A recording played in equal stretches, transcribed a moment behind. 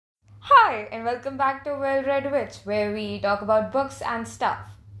Hi, and welcome back to Well Read Witch, where we talk about books and stuff.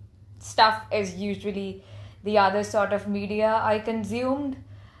 Stuff is usually the other sort of media I consumed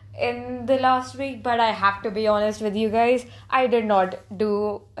in the last week, but I have to be honest with you guys, I did not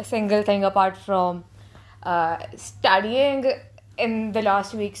do a single thing apart from studying in the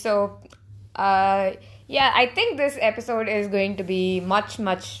last week. Uh, I think this episode is going to be much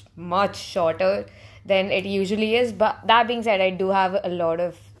shorter than it usually is. But that being said, I do have a lot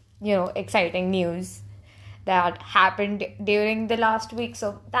of, exciting news that happened during the last week.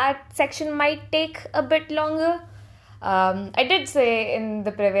 So that section might take a bit longer. I did say in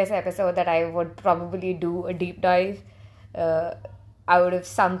the previous episode that I would probably do a deep dive out of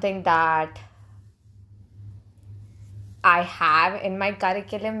something that I have in my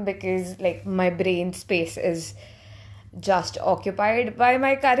curriculum because like my brain space is just occupied by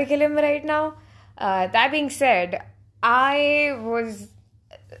my curriculum right now. That being said, I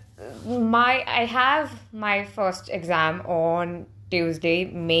have my first exam on Tuesday,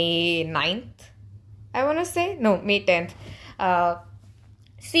 May 9th. I want to say no, May 10th.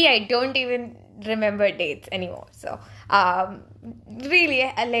 See, I don't even remember dates anymore. So, really,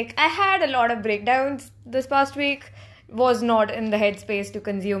 I had a lot of breakdowns this past week. Was not in the headspace to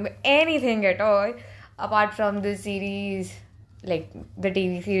consume anything at all apart from the series, like the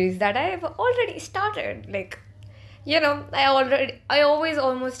TV series that I've already started. I always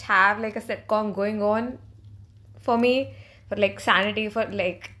almost have like a sitcom going on for me for like sanity, for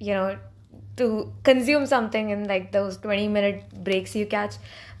to consume something in like those 20-minute breaks you catch.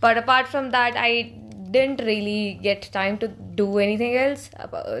 But apart from that, I didn't really get time to do anything else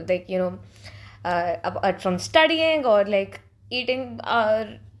about, apart from studying or like eating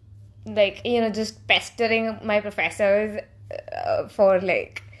or just pestering my professors for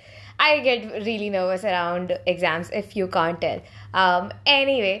like I get really nervous around exams if you can't tell.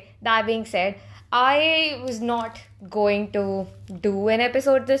 Anyway, that being said, I was not going to do an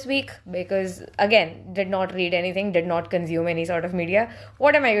episode this week because, again, did not read anything, did not consume any sort of media.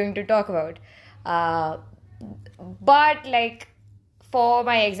 What am I going to talk about? But, for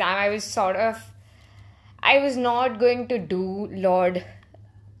my exam, I was not going to do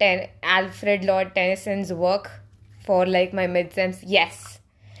Alfred Lord Tennyson's work for, my midsems. Yes,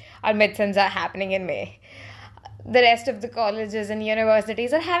 our midsems are happening in May. The rest of the colleges and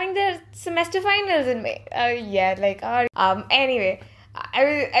universities are having their semester finals in May. Anyway,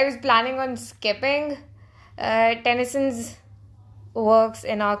 I was planning on skipping Tennyson's works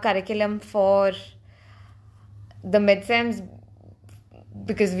in our curriculum for the midsems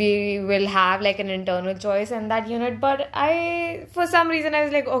because we will have like an internal choice in that unit. But for some reason, I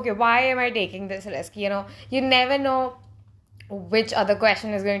was like, okay, why am I taking this risk? You never know which other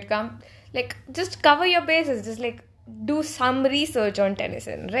question is going to come. Just cover your bases. Just do some research on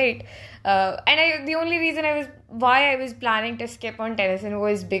Tennyson, right? The only reason why I was planning to skip on Tennyson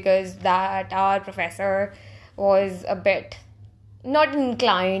was because that our professor was a bit not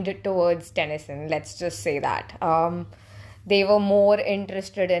inclined towards Tennyson. Let's just say that. They were more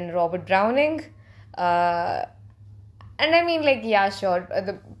interested in Robert Browning. And I mean, yeah, sure,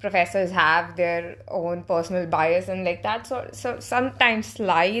 the professors have their own personal bias and that so sometimes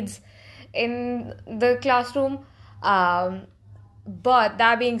slides in the classroom. But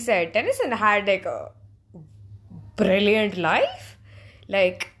that being said, Tennyson had a brilliant life.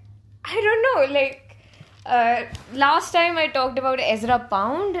 I don't know, last time I talked about Ezra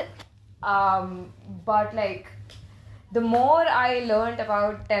Pound, but the more I learned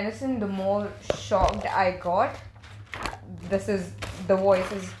about Tennyson, the more shocked I got. The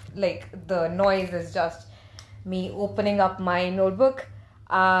noise is just me opening up my notebook.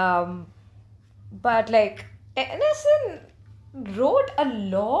 But Tennyson wrote a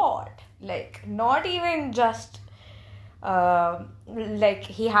lot. Not even just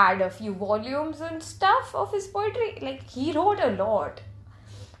he had a few volumes and stuff of his poetry. He wrote a lot.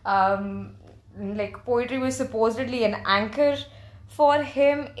 Poetry was supposedly an anchor for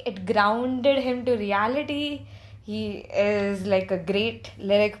him. It grounded him to reality. He is a great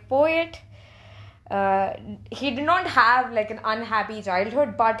lyric poet. He did not have an unhappy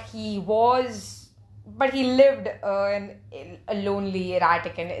childhood, but he lived a lonely,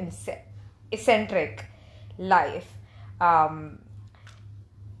 erratic, and eccentric life. I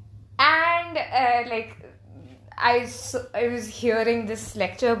was hearing this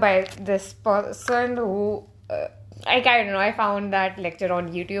lecture by this person who I don't know. I found that lecture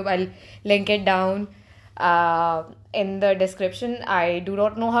on YouTube. I'll link it down in the description. I do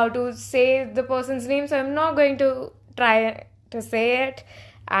not know how to say the person's name, so I'm not going to try to say it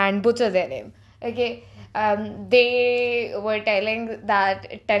and butcher their name. Okay. They were telling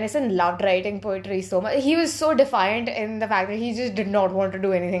that Tennyson loved writing poetry so much. He was so defiant in the fact that he just did not want to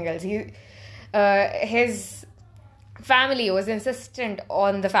do anything else. His family was insistent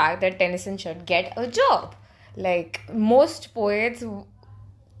on the fact that Tennyson should get a job. Like most poets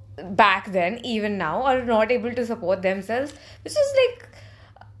back then, even now, are not able to support themselves, which is like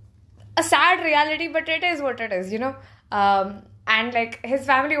a sad reality, but it is what it is, and like his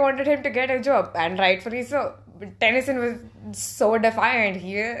family wanted him to get a job, and rightfully so. But Tennyson was so defiant.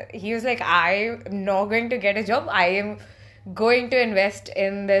 He was like, I am not going to get a job. I am going to invest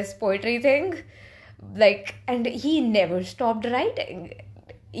in this poetry thing. Like, and he never stopped writing.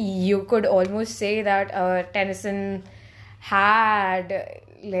 You could almost say that Tennyson had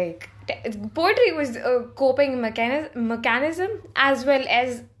like poetry was a coping mechanism as well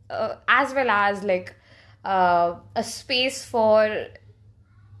as like a space for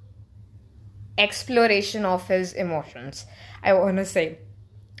exploration of his emotions, I want to say.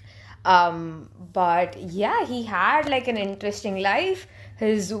 But yeah, he had like an interesting life.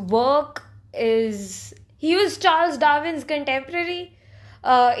 His work is, he was Charles Darwin's contemporary.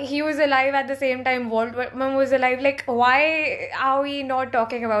 He was alive at the same time Walt Whitman was alive. Like, why are we not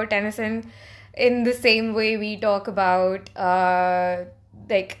talking about Tennyson in the same way we talk about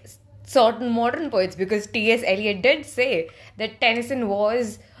like certain modern poets? Because T.S. Eliot did say that Tennyson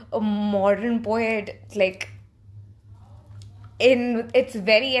was a modern poet, like in its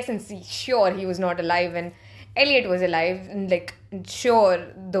very essence. Sure, he was not alive when Eliot was alive, and like sure,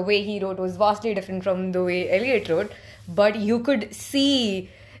 the way he wrote was vastly different from the way Eliot wrote, but you could see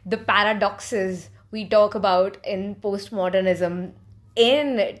the paradoxes we talk about in postmodernism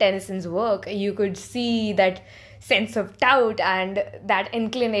in Tennyson's work. You could see that sense of doubt and that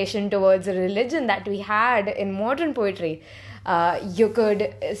inclination towards a religion that we had in modern poetry. You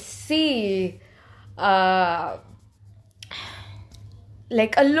could see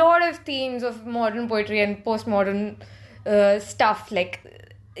like a lot of themes of modern poetry and postmodern stuff. Like,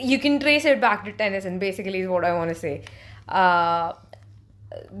 you can trace it back to Tennyson, basically, is what I want to say. The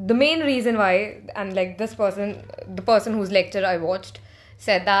main reason why, and like the person whose lecture I watched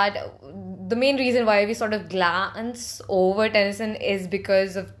said that the main reason why we sort of glance over Tennyson is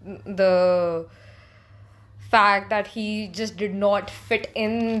because of the fact that he just did not fit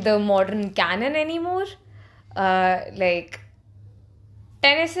in the modern canon anymore. Like,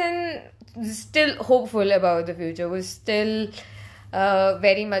 Tennyson was still hopeful about the future, was still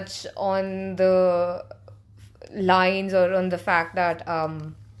very much on the lines or on the fact that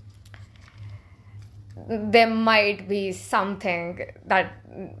there might be something that,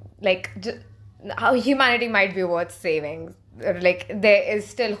 like, how humanity might be worth saving. Like, there is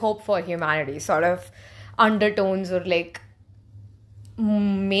still hope for humanity, sort of undertones or like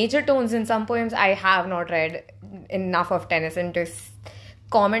major tones in some poems. I have not read enough of Tennyson to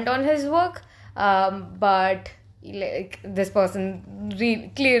comment on his work, but like this person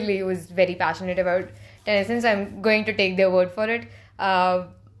clearly was very passionate about Tennyson, so I'm going to take their word for it.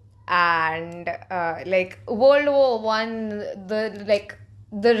 And like World War One, the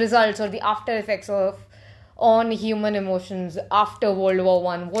results or the after effects of on human emotions after World War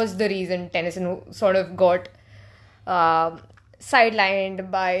One was the reason Tennyson sort of got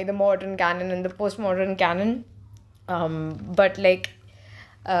sidelined by the modern canon and the postmodern canon. But like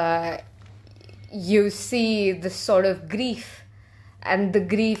you see this sort of grief, and the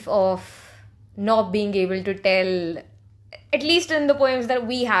grief of not being able to tell, at least in the poems that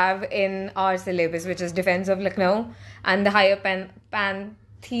we have in our syllabus, which is Defense of Lucknow and the Higher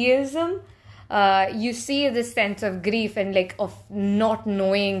Pantheism. You see this sense of grief and like of not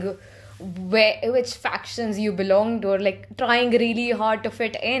knowing which factions you belong to, or like trying really hard to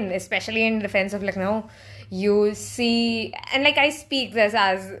fit in, especially in Defense of Lucknow. You see, and like I speak this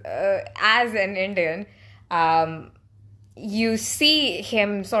as an Indian, you see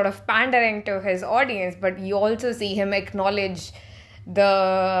him sort of pandering to his audience, but you also see him acknowledge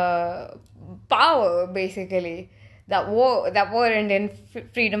the power, basically, that were Indian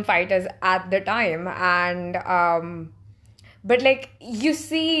freedom fighters at the time. And but like you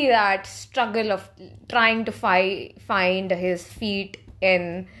see that struggle of trying to find his feet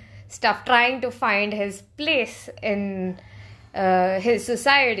in stuff, trying to find his place in his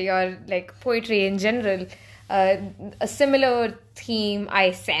society, or like poetry in general. A similar theme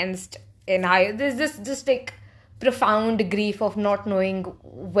I sensed in high. There's this just like profound grief of not knowing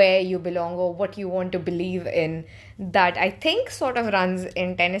where you belong or what you want to believe in, that I think sort of runs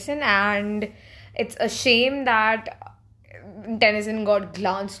in Tennyson. And it's a shame that Tennyson got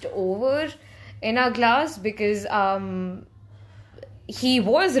glanced over in our class, because he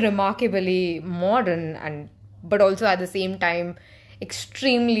was remarkably modern, and but also at the same time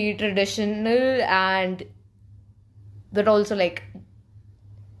extremely traditional, and but also like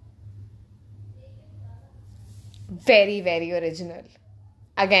very, very original.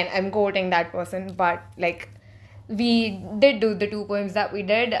 Again, I'm quoting that person, but like we did do the two poems that we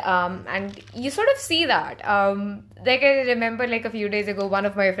did, and you sort of see that. Like I remember, like a few days ago, one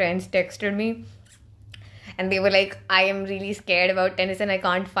of my friends texted me, and they were like, I am really scared about Tennyson. I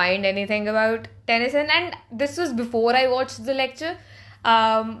can't find anything about Tennyson. And this was before I watched the lecture.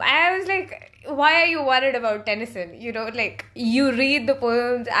 I was like, why are you worried about Tennyson? You know, like, you read the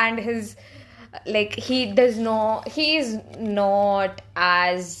poems, and his, like, he is not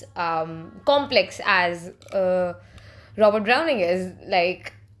as complex as Robert Browning is.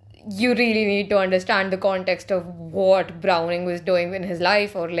 Like, you really need to understand the context of what Browning was doing in his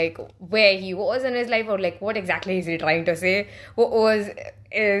life, or like where he was in his life, or like what exactly is he trying to say, what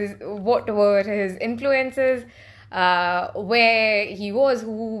were his influences, where he was,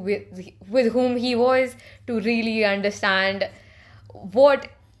 with whom he was, to really understand what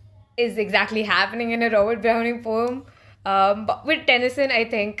is exactly happening in a Robert Browning poem. But with Tennyson, I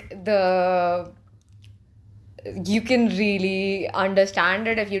think you can really understand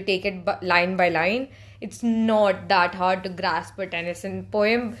it if you take it line by line. It's not that hard to grasp a Tennyson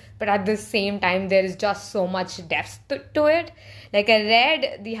poem, but at the same time, there is just so much depth to it. Like, I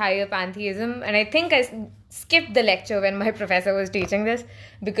read The Higher Pantheism, and I think I skipped the lecture when my professor was teaching this,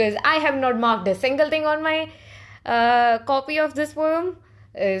 because I have not marked a single thing on my copy of this poem.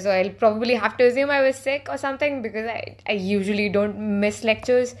 So I'll probably have to assume I was sick or something, because I usually don't miss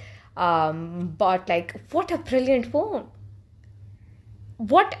lectures. But like, what a brilliant poem.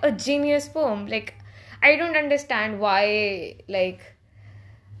 What a genius poem. Like, I don't understand why, like,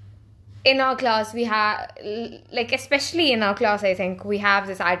 in our class we have, like, especially in our class, I think we have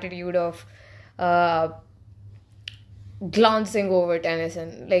this attitude of glancing over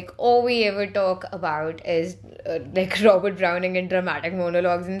Tennyson. Like, all we ever talk about is like Robert Browning and dramatic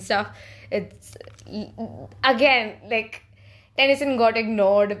monologues and stuff. It's, again, like, Tennyson got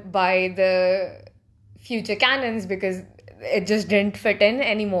ignored by the future canons because it just didn't fit in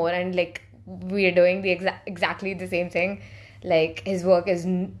anymore, and like, we're doing the exactly the same thing. Like, his work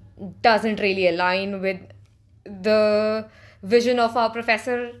doesn't really align with the vision of our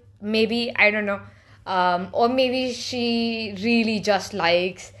professor. Maybe, I don't know, or maybe she really just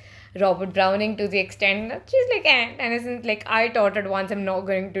likes Robert Browning to the extent that she's like, Tennyson, like, I taught it once, I'm not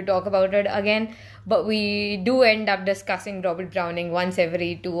going to talk about it again. But we do end up discussing Robert Browning once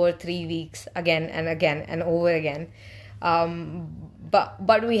every 2 or 3 weeks, again and over again.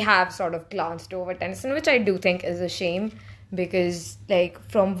 But we have sort of glanced over Tennyson, which I do think is a shame, because like,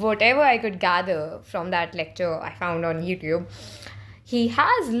 from whatever I could gather from that lecture I found on YouTube, he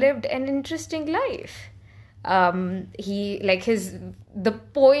has lived an interesting life. The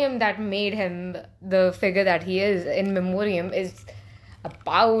poem that made him the figure that he is, In Memoriam, is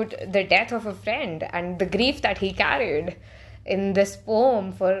about the death of a friend and the grief that he carried in this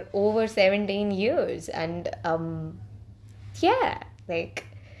poem for over 17 years. And like,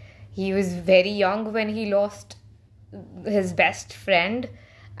 he was very young when he lost his best friend,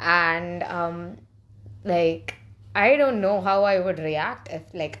 and like, I don't know how I would react if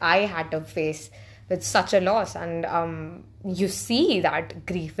like I had to face with such a loss. And you see that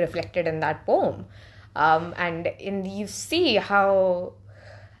grief reflected in that poem, and you see how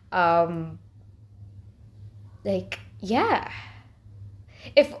like, yeah,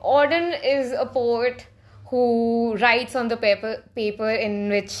 if Auden is a poet who writes on the paper in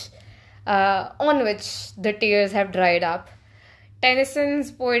which on which the tears have dried up,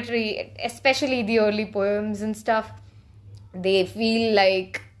 Tennyson's poetry, especially the early poems and stuff, they feel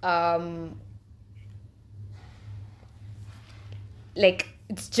like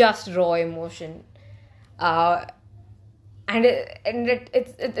it's just raw emotion, and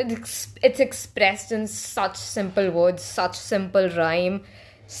it's expressed in such simple words, such simple rhyme,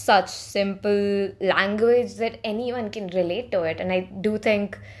 such simple language that anyone can relate to it. And I do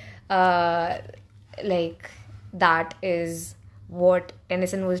think like, that is what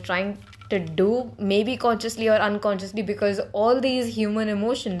Tennyson was trying to do, maybe consciously or unconsciously, because all these human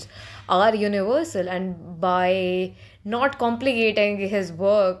emotions are universal, and by not complicating his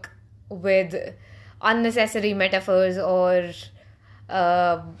work with unnecessary metaphors or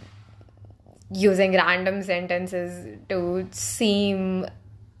using random sentences to seem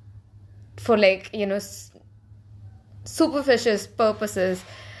for, like, superficial purposes,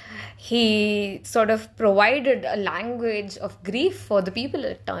 he sort of provided a language of grief for the people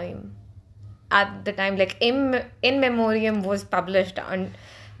at the time. at the time, like in memoriam was published and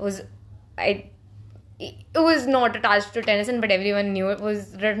was I it was not attached to Tennyson, but everyone knew it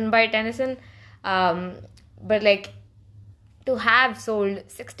was written by Tennyson. But like to have sold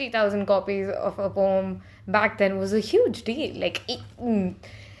 60,000 copies of a poem back then was a huge deal. Like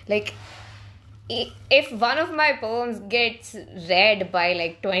if one of my poems gets read by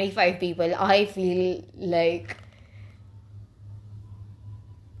like 25 people, I feel like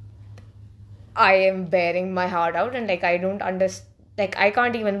I am bearing my heart out, and like I don't understand. Like I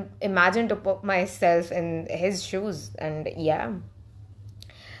can't even imagine to put myself in his shoes. And yeah,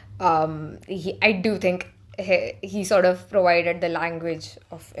 I do think he sort of provided the language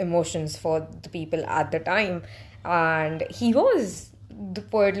of emotions for the people at the time, and he was the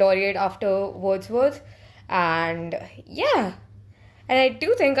poet laureate after Wordsworth. And yeah, and I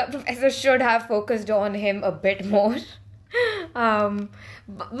do think a professor should have focused on him a bit more.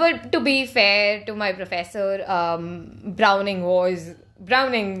 But to be fair to my professor, Browning's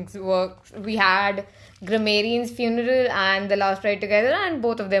works. We had Grammarian's Funeral and The Last Ride Together, and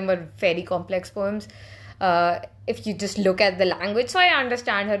both of them were very complex poems. If you just look at the language, so I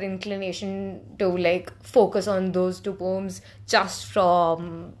understand her inclination to like focus on those two poems just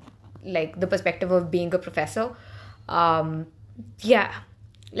from like the perspective of being a professor. Yeah,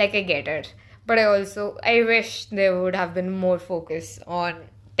 like I get it. But I wish there would have been more focus on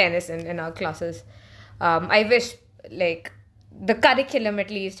Tennyson in our classes. I wish, like, the curriculum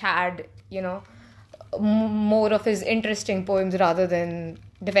at least had, more of his interesting poems rather than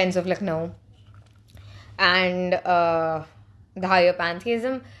Defense of Lucknow and the Higher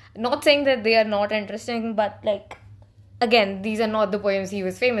Pantheism. Not saying that they are not interesting, but, like, again, these are not the poems he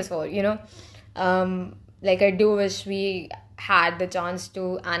was famous for, Like, I do wish we had the chance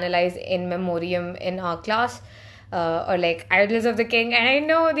to analyze in memoriam in our class, or like Idylls of the King. And I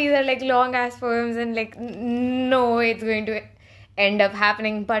know these are like long ass poems, and like no way it's going to end up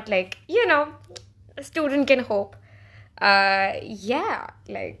happening, but like a student can hope. Yeah,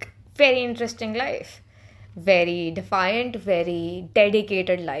 like very interesting life, very defiant, very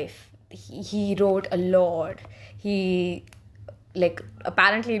dedicated life. He wrote a lot. He like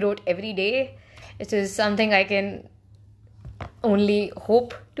apparently wrote every day, which is something I can only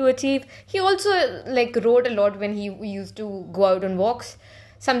hope to achieve. He also like wrote a lot when he used to go out on walks.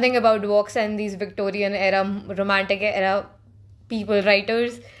 Something about walks and these Victorian era, romantic era people,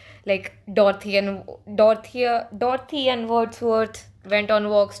 writers like Dorothy and Wordsworth went on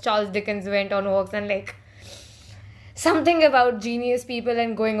walks. Charles Dickens went on walks, and like something about genius people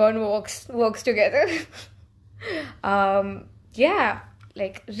and going on walks together. Yeah,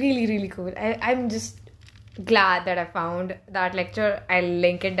 like really, really cool. I'm just glad that I found that lecture. I'll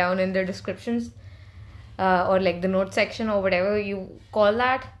link it down in the descriptions, or like the note section or whatever you call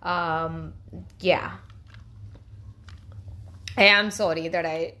that. Yeah. I am sorry that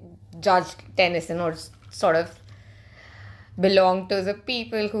I judged Tennyson or sort of belonged to the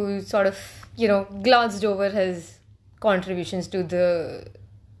people who sort of, glanced over his contributions to the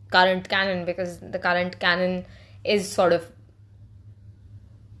current canon, because the current canon is sort of,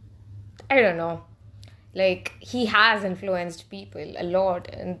 I don't know, like he has influenced people a lot,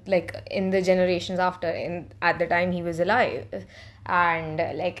 and like in the generations after, at the time he was alive. And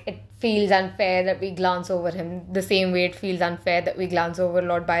like it feels unfair that we glance over him the same way it feels unfair that we glance over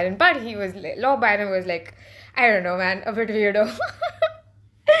Lord Byron. But Lord Byron was like, I don't know, man, a bit weirdo.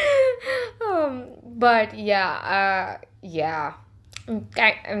 But yeah, yeah.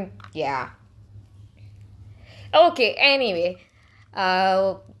 Yeah. Okay, anyway.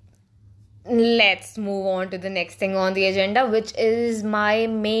 Let's move on to the next thing on the agenda, which is my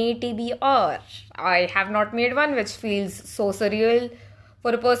May TBR. I have not made one, which feels so surreal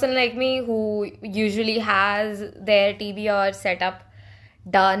for a person like me who usually has their TBR setup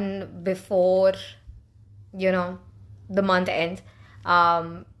done before, the month ends.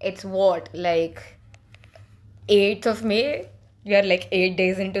 It's what, like 8th of May? We are like 8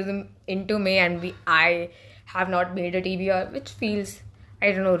 days into May, and I have not made a TBR, which feels,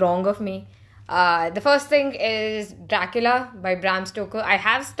 I don't know, wrong of me. The first thing is Dracula by Bram Stoker. I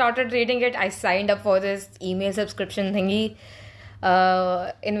have started reading it. I signed up for this email subscription thingy,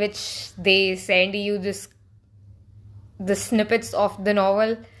 in which they send you the snippets of the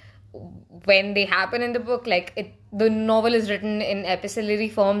novel when they happen in the book. Like the novel is written in epistolary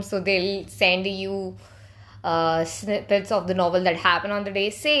form, so they'll send you snippets of the novel that happen on the day.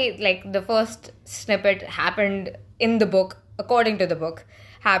 Say like the first snippet happened in the book, according to the book,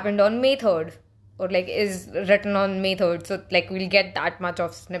 happened on May 3rd, or like is written on May 3rd. So like we'll get that much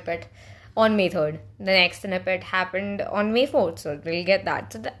of snippet on May 3rd. The next snippet happened on May 4th, so we'll get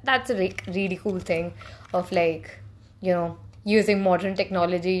that. So that's a really cool thing of like, using modern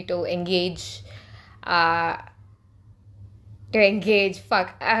technology to engage, uh, to engage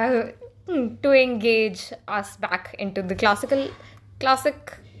us back into the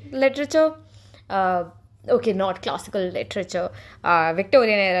classic literature. Okay, not classical literature,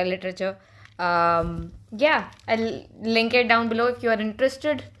 Victorian era literature. I'll link it down below if you are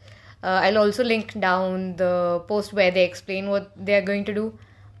interested. I'll also link down the post where they explain what they are going to do.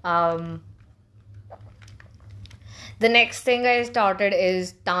 The next thing I started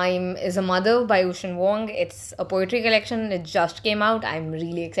is Time is a Mother by Ocean Wong. It's a poetry collection. It just came out. I'm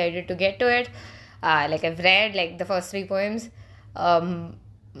really excited to get to it. I've read the first 3 poems.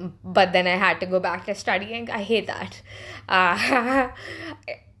 But then I had to go back to studying. I hate that. I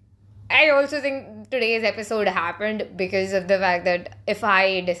also think today's episode happened because of the fact that if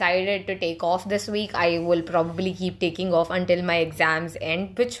I decided to take off this week, I will probably keep taking off until my exams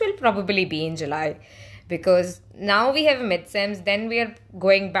end, which will probably be in July. Because now we have midsems, then we are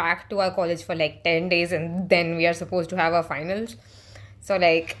going back to our college for 10 days, and then we are supposed to have our finals. So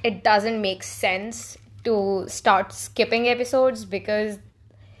it doesn't make sense to start skipping episodes because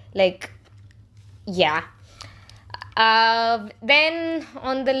then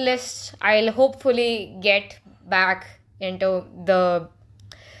on the list, I'll hopefully get back into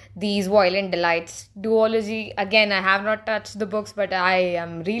these Violent Delights duology. Again, I have not touched the books, but I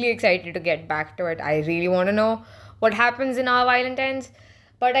am really excited to get back to it. I really want to know what happens in Our Violent Ends,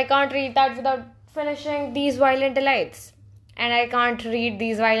 but I can't read that without finishing these Violent Delights. And I can't read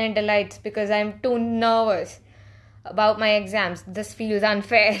these Violent Delights because I'm too nervous about my exams. This feels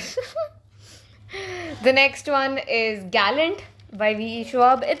unfair. The next one is Gallant by V.E.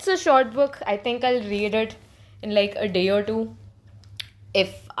 Schwab. It's a short book. I think I'll read it in a day or two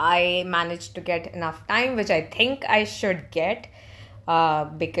if I manage to get enough time, which I think I should get,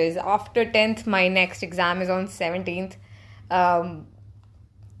 because after 10th, my next exam is on 17th.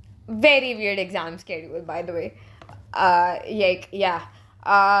 Very weird exam schedule, by the way. Then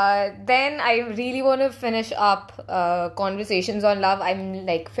I really want to finish up Conversations on Love. I'm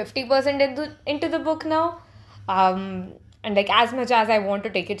 50% into the book now. And as much as I want to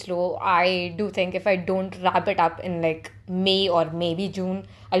take it slow, I do think if I don't wrap it up in May or maybe June,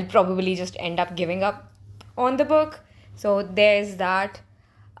 I'll probably just end up giving up on the book. So there's that.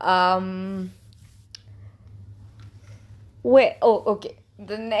 Okay.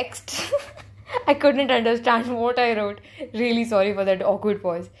 The next... I couldn't understand what I wrote. Really sorry for that awkward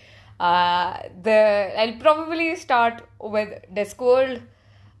pause. I'll probably start with Discworld.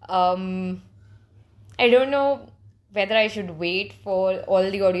 I don't know whether I should wait for all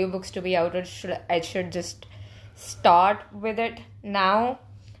the audiobooks to be out or I should just start with it now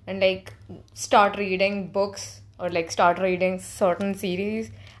and start reading books or start reading certain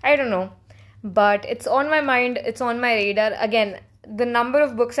series. I don't know. But it's on my mind. It's on my radar. Again, the number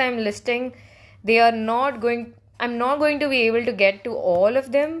of books I'm listing, I'm not going to be able to get to all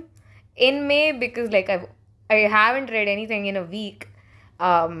of them in May because I haven't read anything in a week.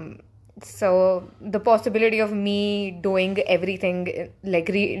 So the possibility of me doing everything,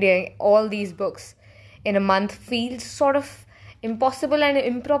 reading all these books in a month feels sort of impossible and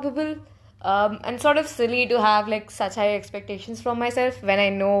improbable, and sort of silly to have such high expectations from myself when I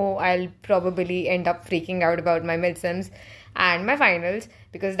know I'll probably end up freaking out about my midsems and my finals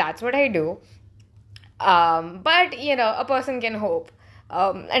because that's what I do. But a person can hope.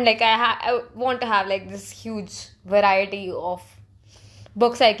 And I want to have this huge variety of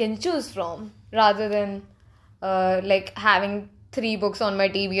books I can choose from rather than having 3 books on my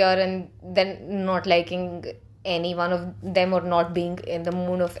TBR and then not liking any one of them or not being in the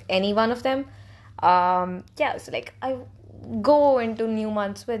mood of any one of them. So I go into new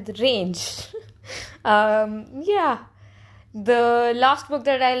months with range. The last book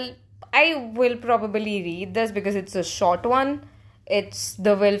that I will probably read this because it's a short one. It's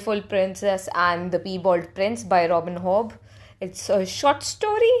The Willful Princess and the Piebald Prince by Robin Hobb. It's a short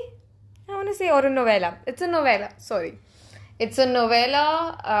story, I want to say, or a novella. It's a novella, sorry. It's a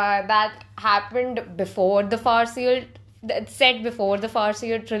novella that happened before the Farseer, it's set before the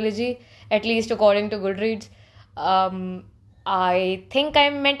Farseer trilogy, at least according to Goodreads. I think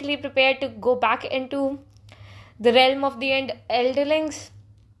I'm mentally prepared to go back into the realm of the Elderlings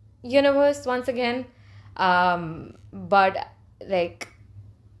universe once again. But I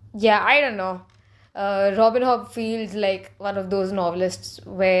don't know. Robin Hobb feels like one of those novelists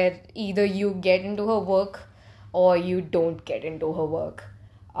where either you get into her work or you don't get into her work.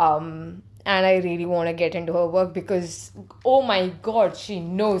 and I really want to get into her work because, oh my god, she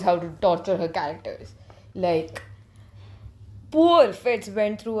knows how to torture her characters. Like, poor Fitz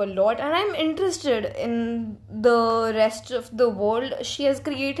went through a lot, and I'm interested in the rest of the world she has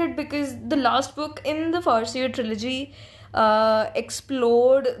created, because the last book in the Farseer trilogy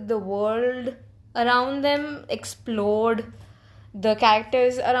explored the world around them, explored the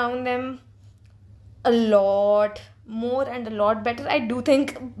characters around them a lot more and a lot better. I do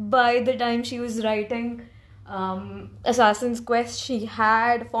think by the time she was writing Assassin's Quest, she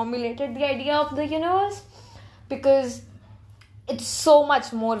had formulated the idea of the universe, because it's so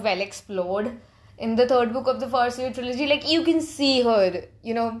much more well explored in the third book of the Farseer trilogy. Like, you can see her,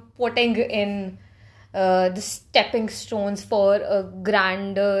 putting in the stepping stones for a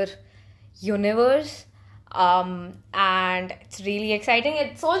grander universe. And it's really exciting.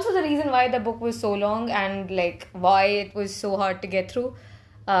 It's also the reason why the book was so long and like why it was so hard to get through.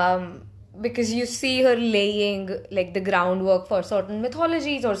 Because you see her laying like the groundwork for certain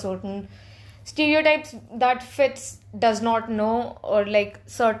mythologies or certain stereotypes that Fitz does not know, or like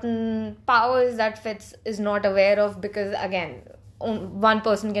certain powers that Fitz is not aware of, because again, one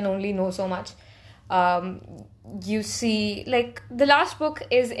person can only know so much. You see, like, the last book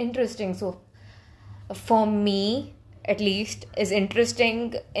is interesting. So for me, at least, is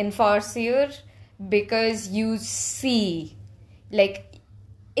interesting in Farseer because you see, like,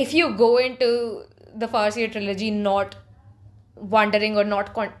 if you go into the Farseer trilogy not wondering or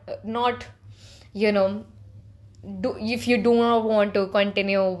if you do not want to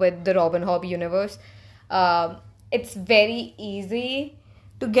continue with the Robin Hobb universe, it's very easy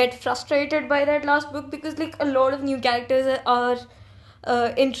to get frustrated by that last book, because like a lot of new characters are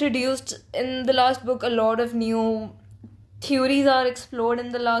introduced in the last book, a lot of new theories are explored in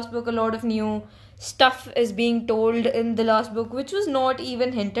the last book, a lot of new stuff is being told in the last book, which was not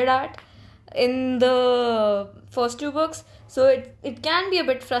even hinted at in the first two books. So it can be a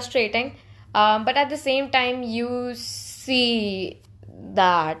bit frustrating, but at the same time you see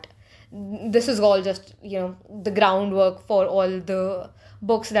that this is all just the groundwork for all the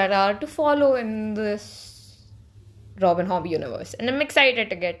books that are to follow in this Robin Hobb universe, and I'm excited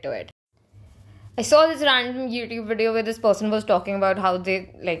to get to it. I saw this random YouTube video where this person was talking about how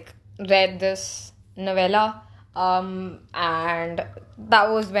they like read this novella, and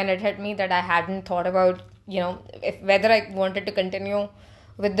that was when it hit me that I hadn't thought about whether I wanted to continue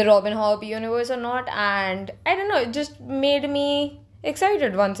with the Robin Hobb universe or not, and I don't know, it just made me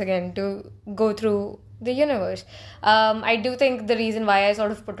excited once again to go through the universe. I do think the reason why I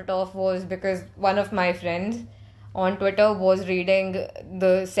sort of put it off was because one of my friends on Twitter was reading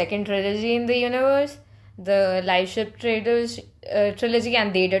the second trilogy in the universe, the Live Ship Traders trilogy,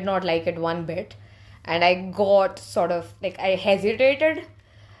 and they did not like it one bit. And I got sort of like, I hesitated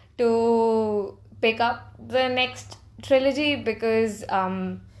to pick up the next trilogy because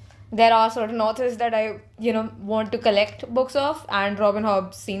there are certain authors that I want to collect books of, and Robin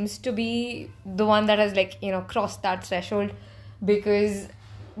Hobb seems to be the one that has crossed that threshold, because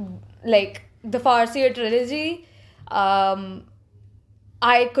like the Farseer trilogy, I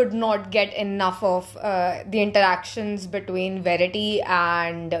could not get enough of the interactions between Verity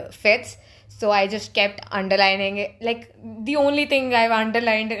and Fitz. So I just kept underlining it. Like, the only thing I've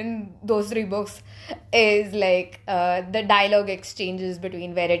underlined in those three books is like the dialogue exchanges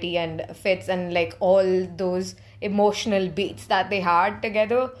between Verity and Fitz, and like all those emotional beats that they had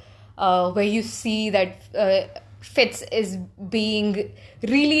together, where you see that Fitz is being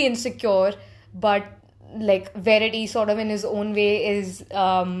really insecure, but like Verity sort of in his own way is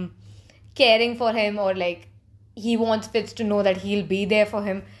caring for him, or like he wants Fitz to know that he'll be there for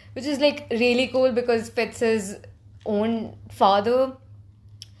him, which is like really cool, because Fitz's own father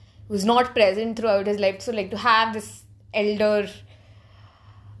was not present throughout his life. So like to have this elder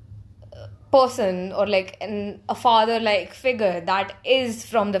person, or like a father-like figure that is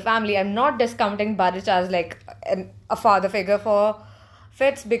from the family. I'm not discounting Barich as like a father figure for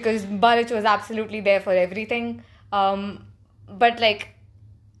Fitz, because Barich was absolutely there for everything. But like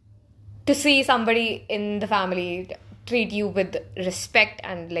to see somebody in the family treat you with respect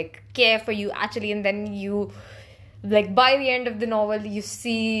and like care for you actually, and then you like by the end of the novel you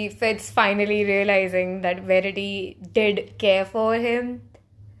see Fitz finally realizing that Verity did care for him.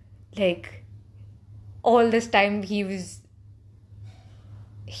 Like all this time he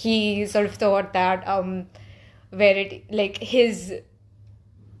sort of thought that Verity, like his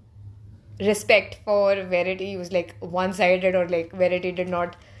respect for Verity was like one-sided, or like Verity did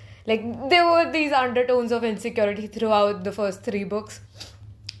not, like there were these undertones of insecurity throughout the first three books,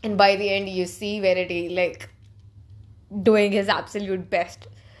 and by the end you see Verity like doing his absolute best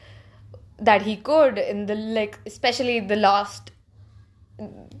that he could in the, like, especially the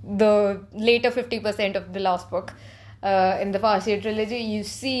later 50% of the last book in the Farsi trilogy. You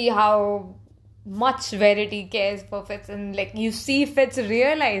see how much Verity cares for Fitz, and like you see Fitz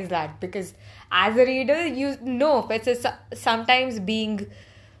realize that, because as a reader you know Fitz is sometimes being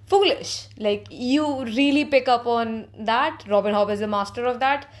foolish. Like, you really pick up on that. Robin Hobb is a master of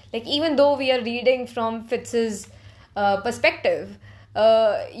that. Like, even though we are reading from Fitz's perspective,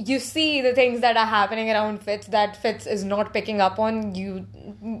 you see the things that are happening around Fitz that Fitz is not picking up on. You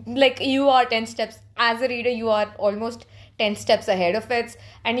are 10 steps, as a reader, you are almost 10 steps ahead of Fitz,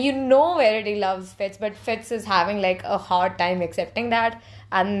 and you know Verity loves Fitz, but Fitz is having like a hard time accepting that,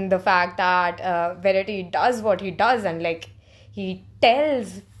 and the fact that Verity does what he does, and like he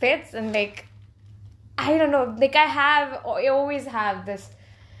tells Fitz, and like, I don't know, like I always have this,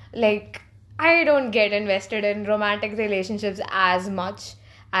 like, I don't get invested in romantic relationships as much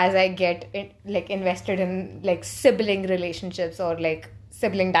as I get invested in like sibling relationships, or like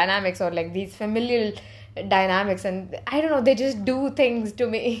sibling dynamics, or like these familial dynamics, and I don't know, they just do things to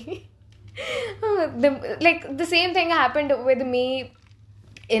me. The same thing happened with me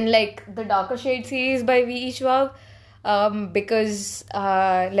in like the Darker Shade series by V.E. Schwab, because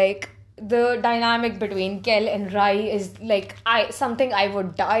like the dynamic between Kel and Rai is like something I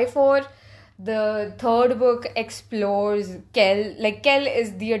would die for. The third book explores Kel. Like, Kel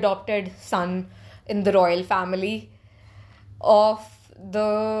is the adopted son in the royal family of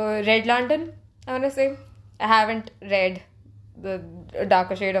the Red Lantern, I want to say. I haven't read the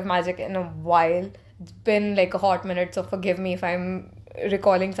Darker Shade of Magic in a while. It's been like a hot minute, so forgive me if I'm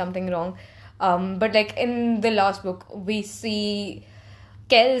recalling something wrong. But like in the last book, we see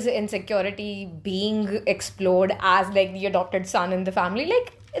Kel's insecurity being explored as like the adopted son in the family.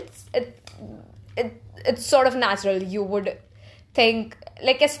 Like, it's sort of natural. You would think,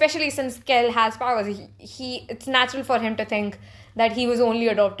 like, especially since Kel has powers, it's natural for him to think that he was only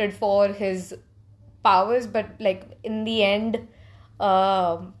adopted for his powers. But like in the end,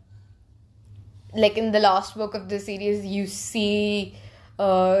 like in the last book of the series, you see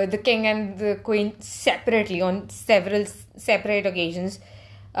the king and the queen separately on several separate occasions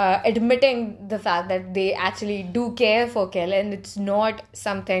admitting the fact that they actually do care for Kel, and it's not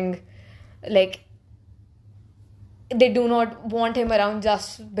something like they do not want him around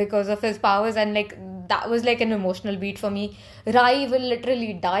just because of his powers. And like that was like an emotional beat for me. Rai will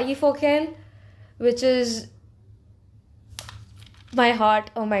literally die for Kel, which is my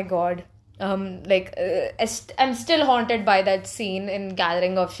heart. Oh my god. I'm still haunted by that scene in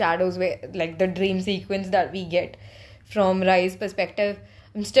Gathering of Shadows, where like the dream sequence that we get from Rai's perspective.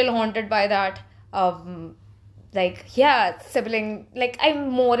 I'm still haunted by that. Sibling, like I'm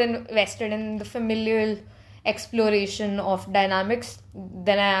more invested in the familial exploration of dynamics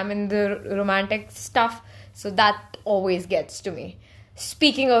than I am in the romantic stuff. So that always gets to me.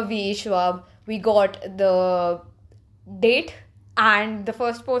 Speaking of V.E. Schwab, we got the date and the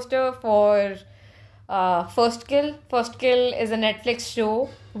first poster for First Kill. First Kill is a Netflix show,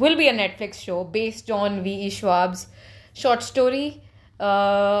 will be a Netflix show based on V.E. Schwab's short story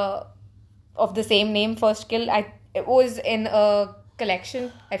of the same name, First Kill. It was in a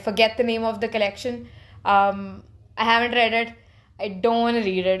collection. I forget the name of the collection. I haven't read it. I don't want to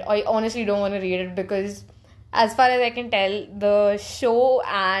read it. I honestly don't want to read it because, as far as I can tell, the show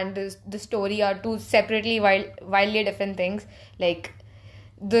and the story are two separately wildly different things. Like,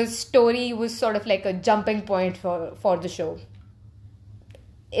 the story was sort of like a jumping point for the show,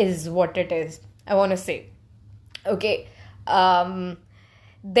 is what it is, I want to say. Okay.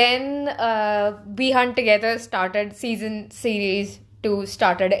 Then We Hunt Together started, series 2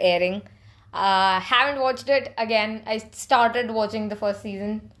 started airing. Haven't watched it again. I started watching the first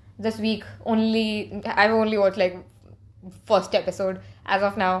season this week. I've only watched like first episode as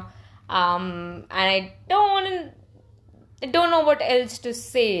of now. And I don't know what else to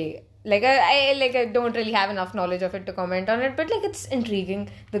say. Like I don't really have enough knowledge of it to comment on it, but like it's intriguing.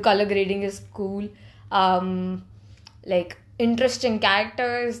 The color grading is cool. Like interesting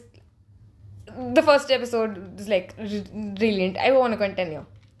characters. The first episode is like brilliant. I want to continue.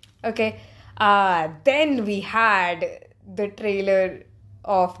 Okay. Then we had the trailer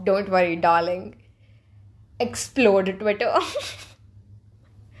of Don't Worry Darling explode Twitter.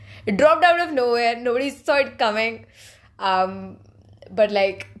 It dropped out of nowhere. Nobody saw it coming. But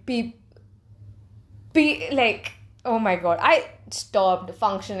like like, oh my god, I stopped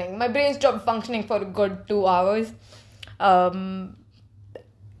functioning. My brain stopped functioning for a good 2 hours. I'm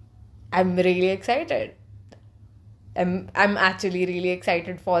really excited. I'm actually really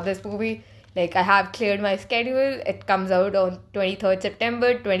excited for this movie. Like, I have cleared my schedule. It comes out on 23rd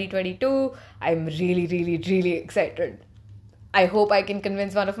September 2022. I'm really, really, really excited. I hope I can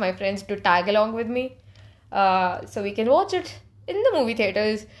convince one of my friends to tag along with me, so we can watch it in the movie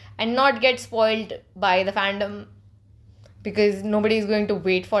theaters and not get spoiled by the fandom, because nobody is going to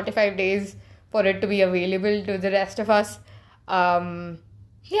wait 45 days for it to be available to the rest of us.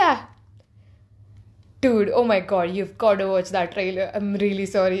 Yeah. Dude, oh my god, you've got to watch that trailer. I'm really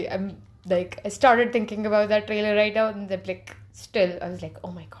sorry. I started thinking about that trailer right now, and then, like, still, I was like,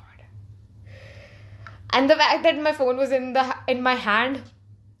 oh my god. And the fact that my phone was in my hand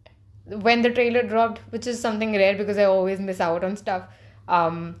when the trailer dropped, which is something rare because I always miss out on stuff.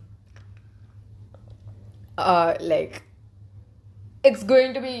 Like, it's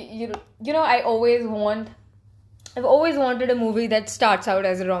going to be, I've always wanted a movie that starts out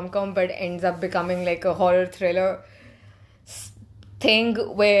as a rom-com but ends up becoming like a horror thriller thing,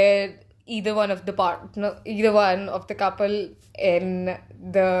 where either one of the couple in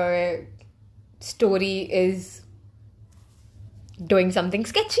the story is doing something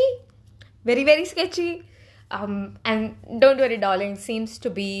sketchy, very, very sketchy. And Don't Worry Darling seems to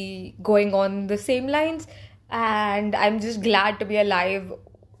be going on the same lines, and I'm just glad to be alive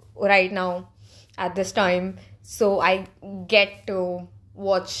right now at this time, so I get to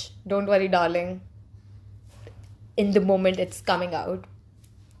watch Don't Worry Darling in the moment it's coming out.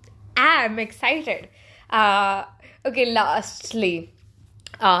 I'm excited. Okay, lastly,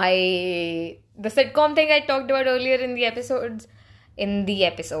 the sitcom thing I talked about earlier in the episode.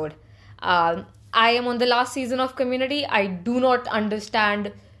 I am on the last season of Community. I do not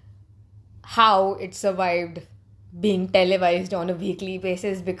understand how it survived being televised on a weekly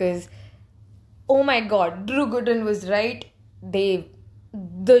basis, because, oh my god, Drew Gooden was right. The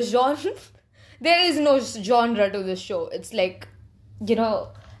genre, there is no genre to this show. It's like,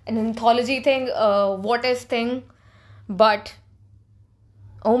 an anthology thing, a what if thing, but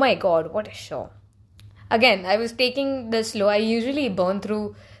oh my god, what a show. Again, I was taking this slow. I usually burn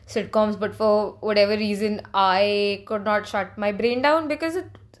through sitcoms, but for whatever reason, I could not shut my brain down, because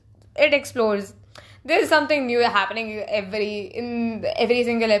it explores. There's something new happening in every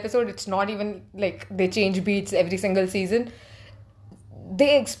single episode. It's not even like they change beats every single season.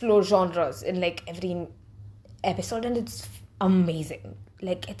 They explore genres in like every episode, and it's amazing.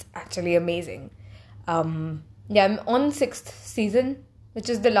 Like, it's actually amazing. I'm on 6th season, which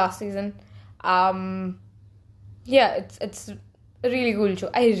is the last season. It's a really cool show.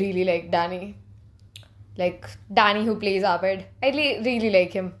 I really like Danny. Like, Danny, who plays Alfred. I really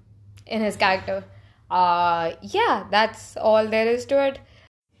like him in his character. That's all there is to it.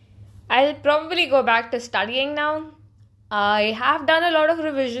 I'll probably go back to studying now. I have done a lot of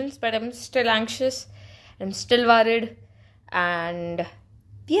revisions, but I'm still anxious. I'm still worried. And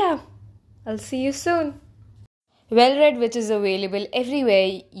I'll see you soon. Well Read, which is available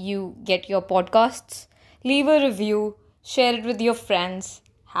everywhere you get your podcasts. Leave a review, share it with your friends.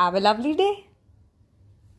 Have a lovely day.